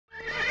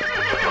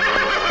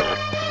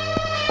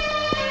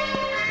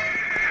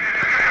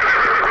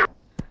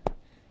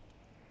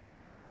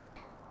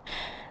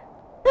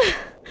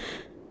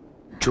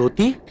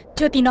জ্যোতি?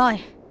 জ্যোতি নয়,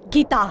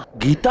 গীতা।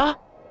 গীতা?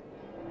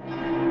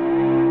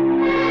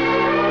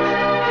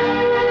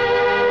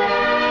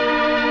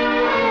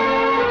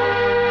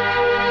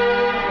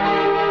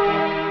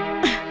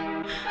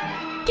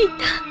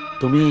 গীতা,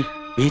 তুমি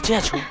বেঁচে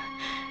আছো?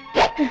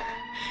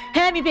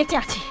 হ্যাঁ, আমি বেঁচে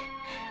আছি।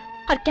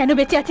 আর কেন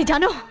বেঁচে আছি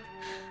জানো?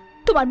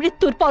 তোমার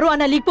মৃত্যুর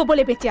পরোয়ানা লিখবো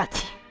বলে বেঁচে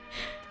আছি।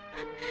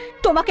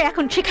 তোমাকে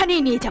এখন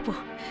সেখানেই নিয়ে যাব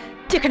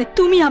যেখানে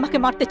তুমি আমাকে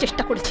মারতে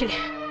চেষ্টা করেছিলে,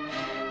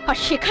 আর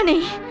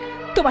সেখানেই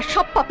তোমার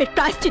সব পাপের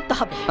প্রায়শ্চিত্ত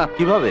হবে।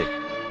 কিভাবে?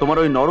 তোমার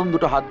ওই নরম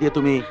দুটো হাত দিয়ে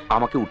তুমি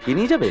আমাকে উঠিয়ে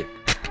নিয়ে যাবে?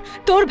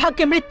 তোর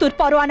ভাগ্যে মৃত্যুর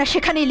পরোয়ানা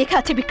সেখানেই লেখা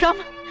আছে বিক্রম,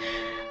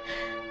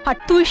 আর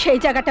তুই সেই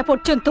জায়গাটা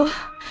পর্যন্ত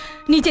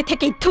নিজে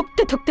থেকেই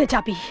ধুকতে ধুকতে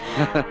যাবি।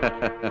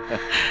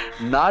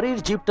 নারীর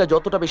জীবটা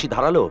যতটা বেশি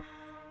ধারালো,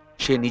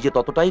 সে নিজে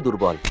ততটাই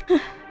দুর্বল।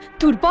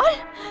 দুর্বল?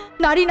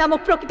 নারী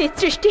নামক প্রকৃতির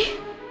সৃষ্টি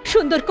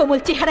সুন্দর কোমল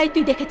চেহারাই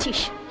তুই দেখেছিস,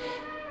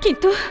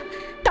 কিন্তু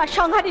তার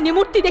সংহারিণী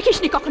মূর্তি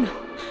দেখিসনি কখনো।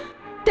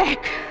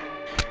 দেখ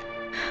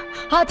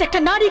আজ একটা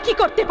নারী কি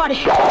করতে পারে।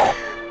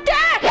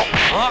 দেখ!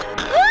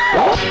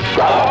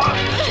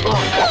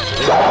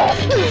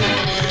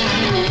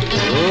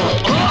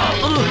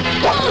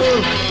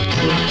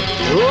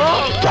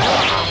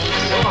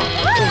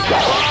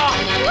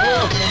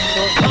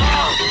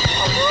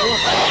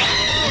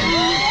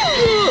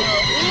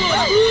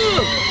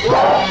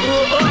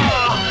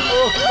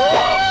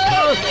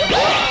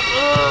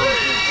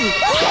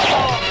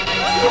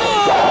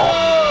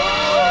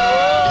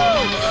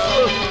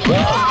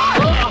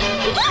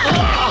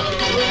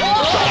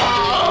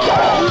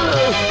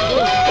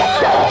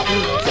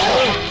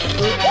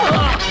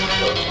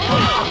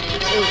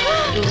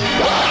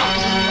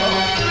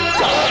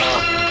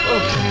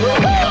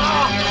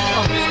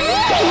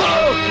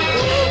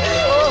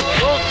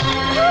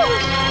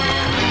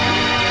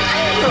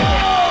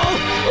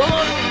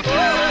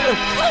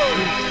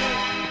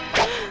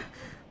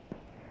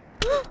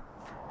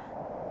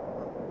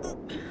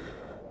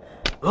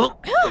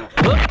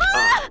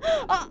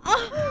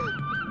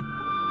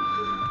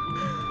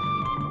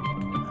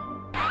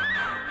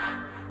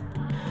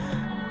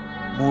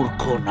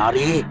 মূর্খ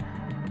নারী!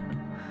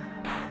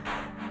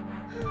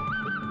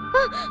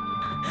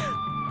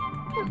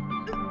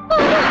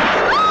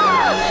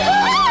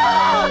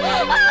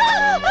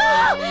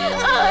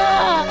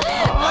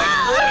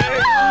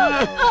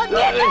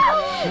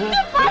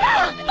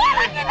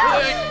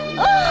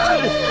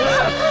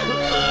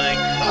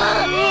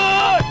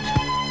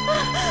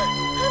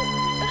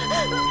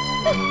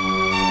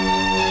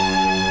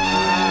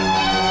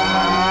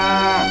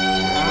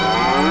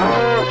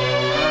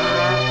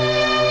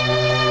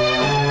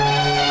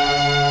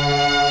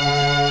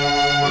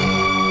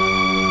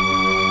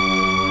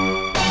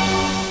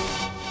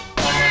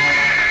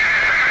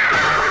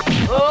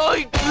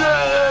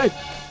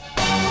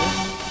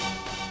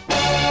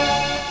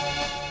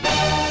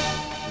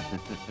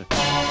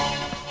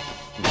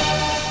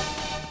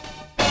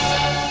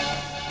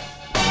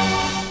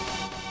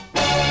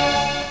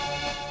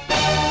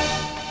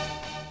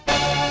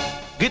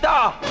 গীতা,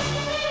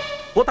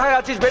 কোথায়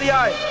আছিস? বেরিয়ে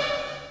আয়।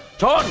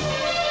 শোন,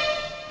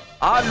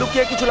 আর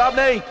লুকিয়ে কিছু লাভ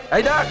নেই।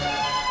 এই দেখ,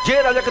 যে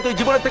রাজাকে তুই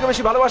জীবনের থেকে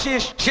বেশি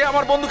ভালোবাসিস সে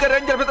আমার বন্দুকের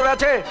রেঞ্জের ভেতরে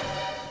আছে।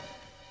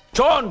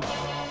 শোন,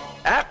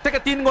 1 থেকে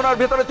 3 গোনার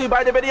ভেতরে তুই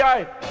বাইরে বেরিয়ে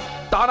আয়,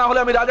 তা না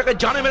হলে আমি রাজাকে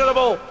জানে মেরে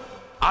দেবো।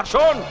 আর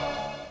শোন,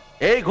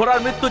 এই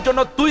ঘোড়ার মৃত্যুর জন্য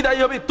তুই দায়ী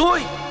হবি। তুই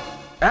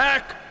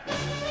 1,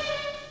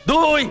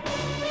 2,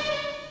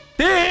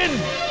 3।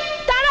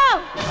 দাঁড়াও!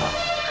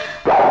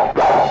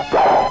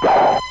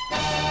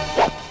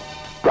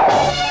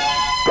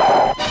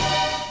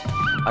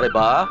 আরে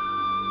বাহ,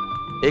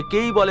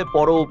 একেই বলে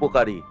পর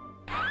উপকারী।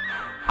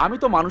 আমি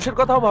তো মানুষের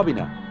কথাও ভাবি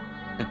না।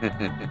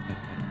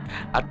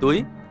 আর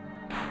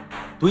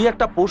তুই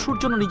একটা পশুর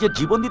জন্য নিজের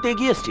জীবন দিতে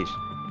এগিয়ে এসছিস।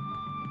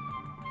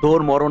 তোর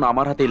মরণ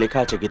আমার হাতেই লেখা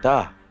আছে গীতা।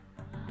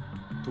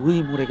 তুই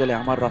মরে গেলে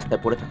আমার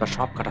রাস্তায় পড়ে থাকা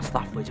সব কাটা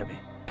সাফ হয়ে যাবে,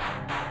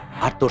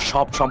 আর তোর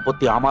সব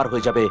সম্পত্তি আমার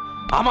হয়ে যাবে।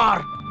 আমার।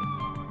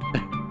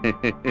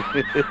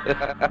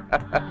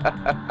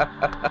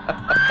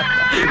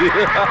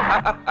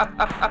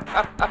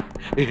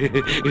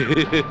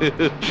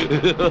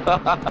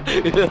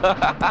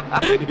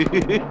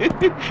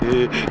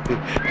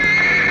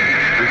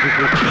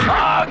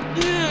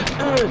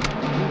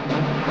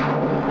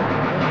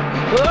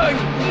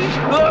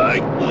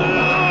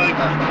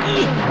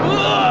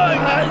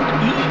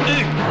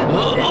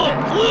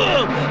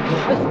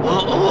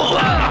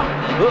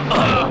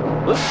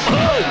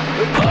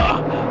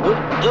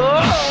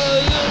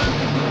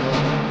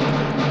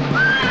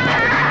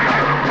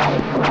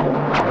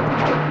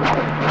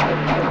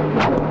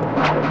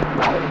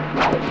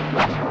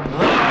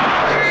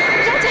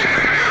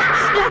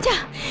 রাজা,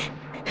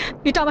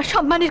 এটা আমার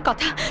সম্মানের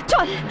কথা।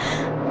 চল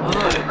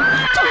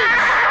চল।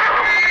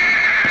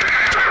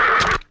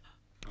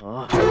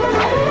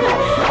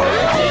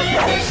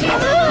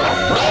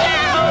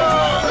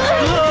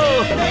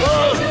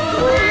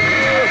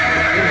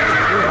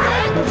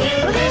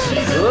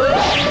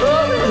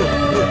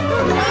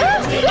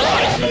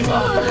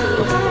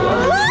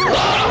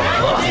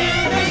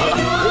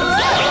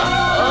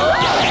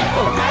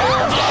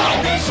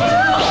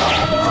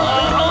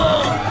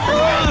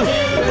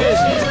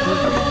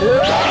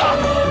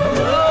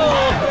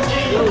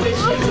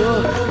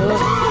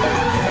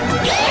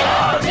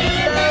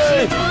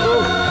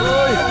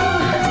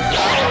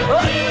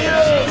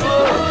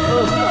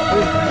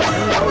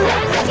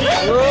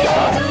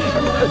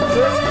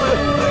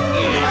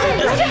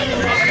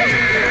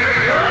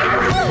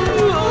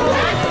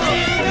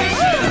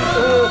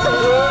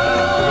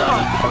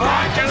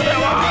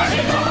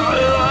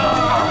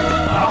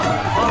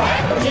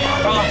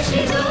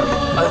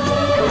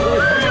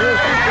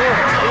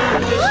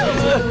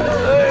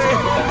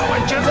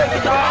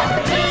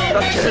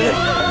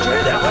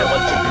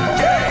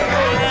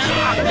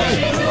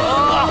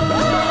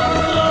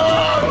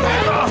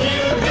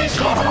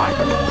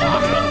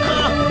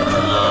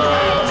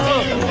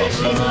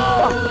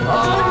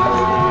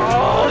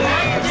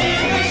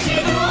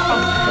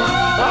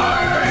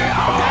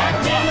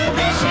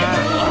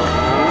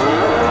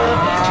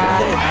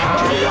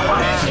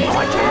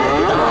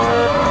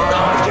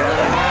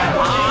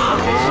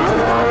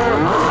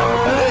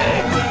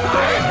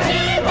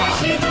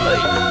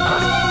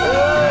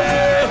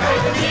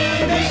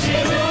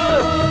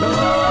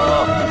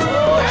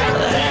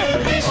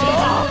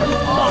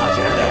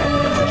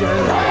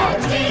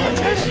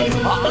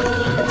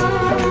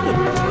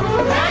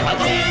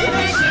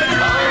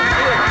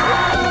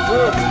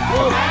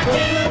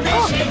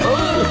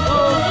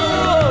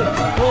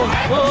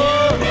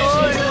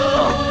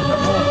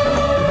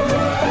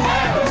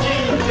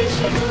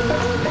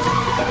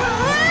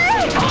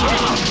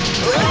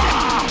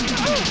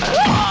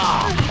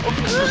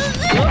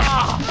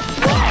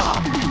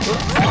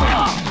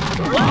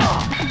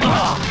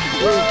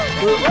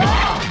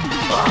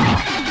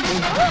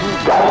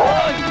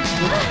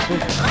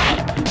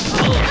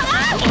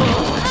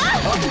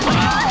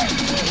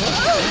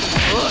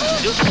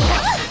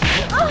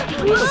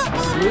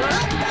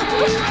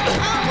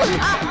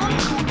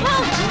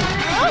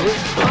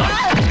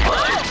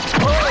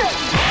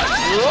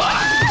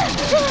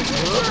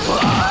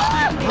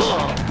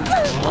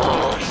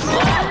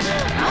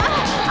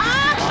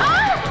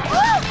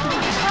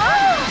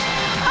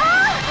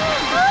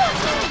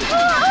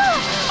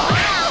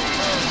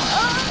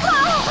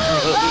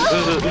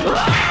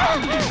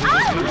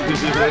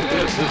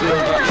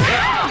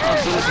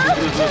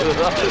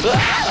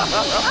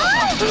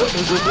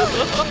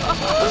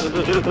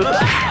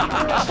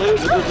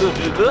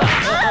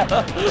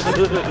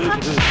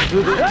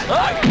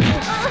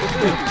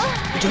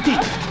 ज्योति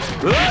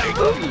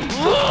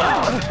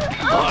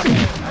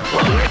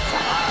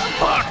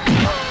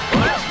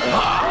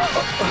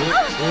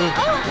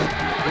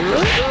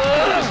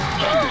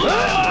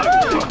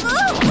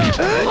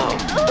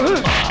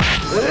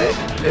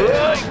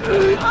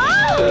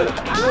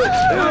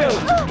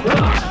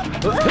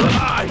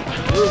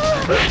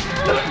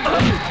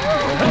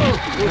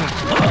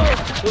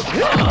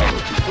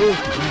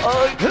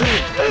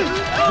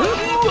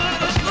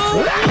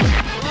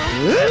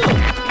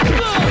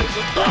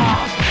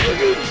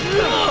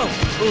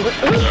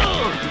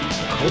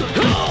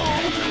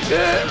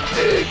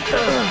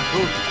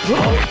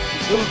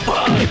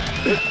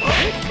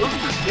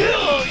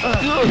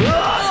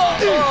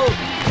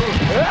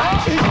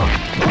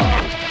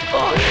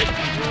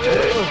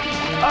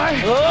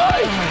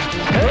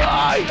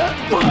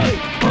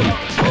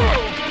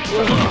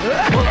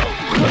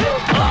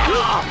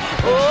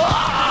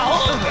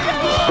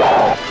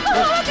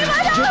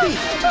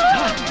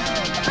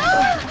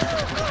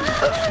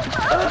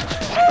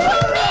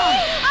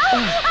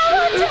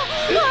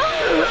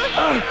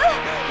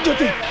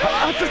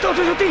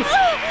ज्योति ज्योति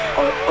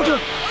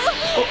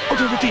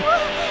ज्योति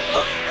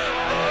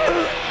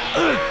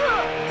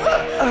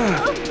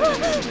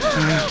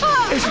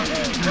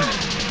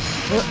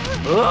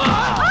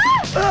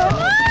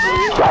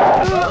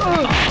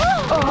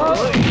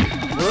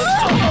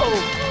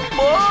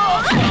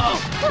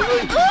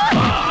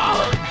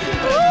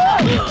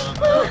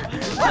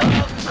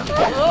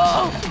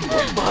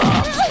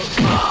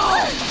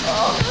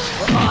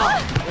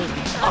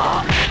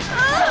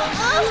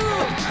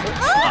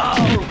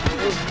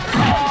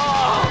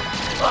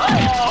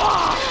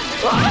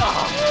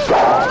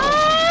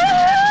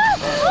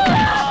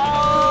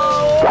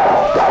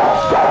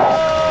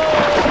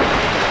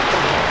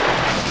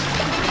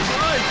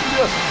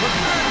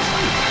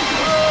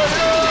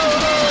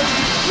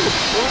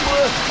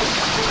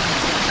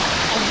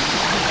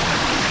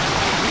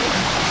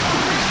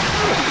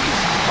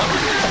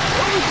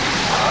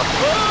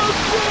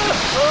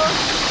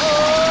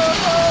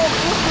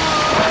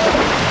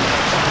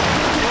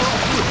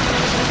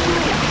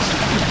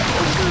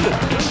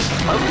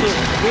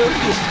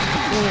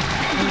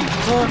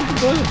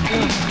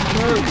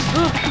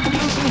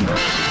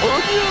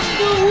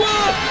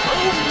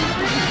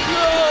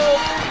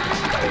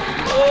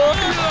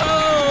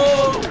Oh,